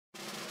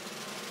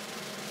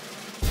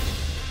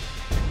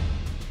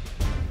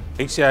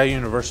ACI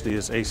University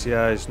is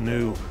ACI's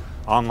new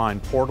online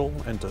portal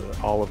into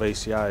all of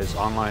ACI's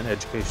online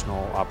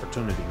educational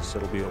opportunities.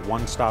 It'll be a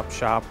one-stop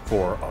shop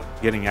for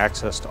getting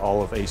access to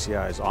all of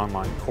ACI's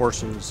online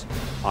courses,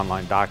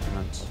 online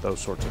documents,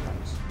 those sorts of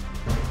things.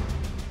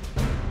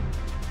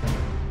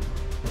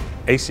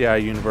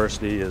 ACI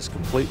University is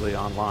completely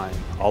online.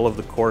 All of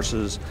the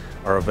courses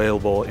are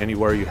available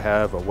anywhere you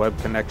have a web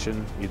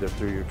connection, either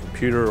through your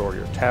computer or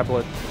your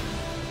tablet.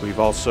 We've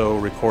also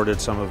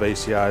recorded some of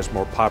ACI's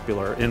more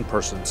popular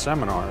in-person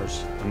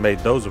seminars and made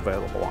those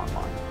available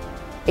online.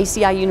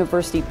 ACI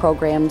University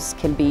programs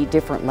can be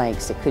different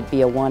lengths. It could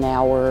be a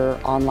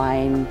 1-hour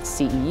online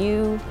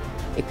CEU.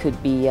 It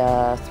could be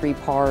a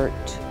 3-part,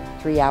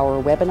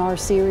 3-hour webinar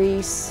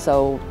series.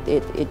 So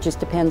it just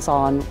depends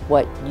on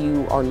what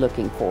you are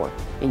looking for,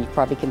 and you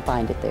probably can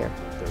find it there.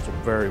 There's a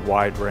very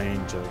wide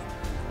range of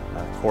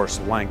course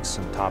lengths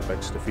and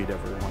topics to feed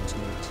everyone's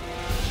needs.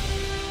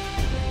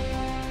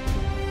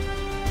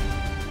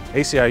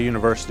 ACI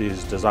University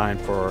is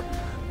designed for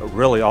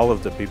really all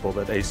of the people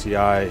that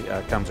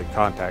ACI comes in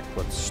contact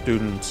with: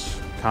 students,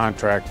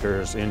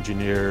 contractors,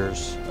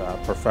 engineers,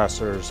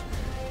 professors,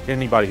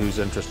 anybody who's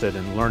interested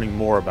in learning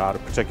more about a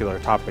particular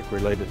topic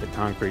related to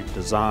concrete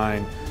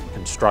design,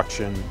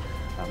 construction,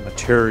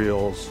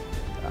 materials,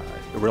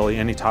 really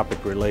any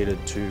topic related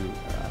to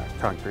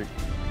concrete.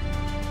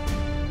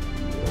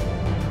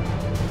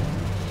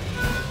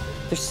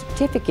 The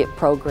certificate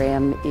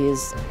program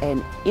is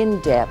an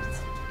in-depth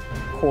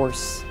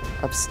course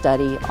of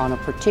study on a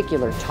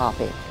particular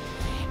topic,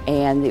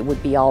 and it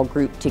would be all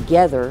grouped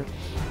together,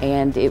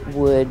 and it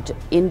would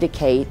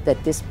indicate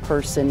that this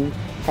person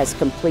has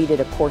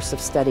completed a course of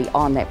study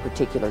on that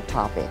particular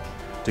topic.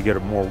 To get a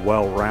more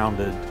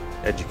well-rounded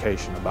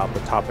education about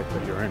the topic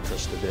that you're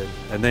interested in,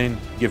 and then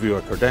give you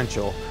a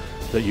credential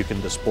that you can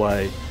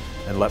display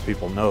and let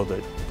people know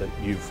that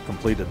you've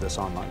completed this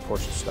online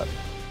course of study.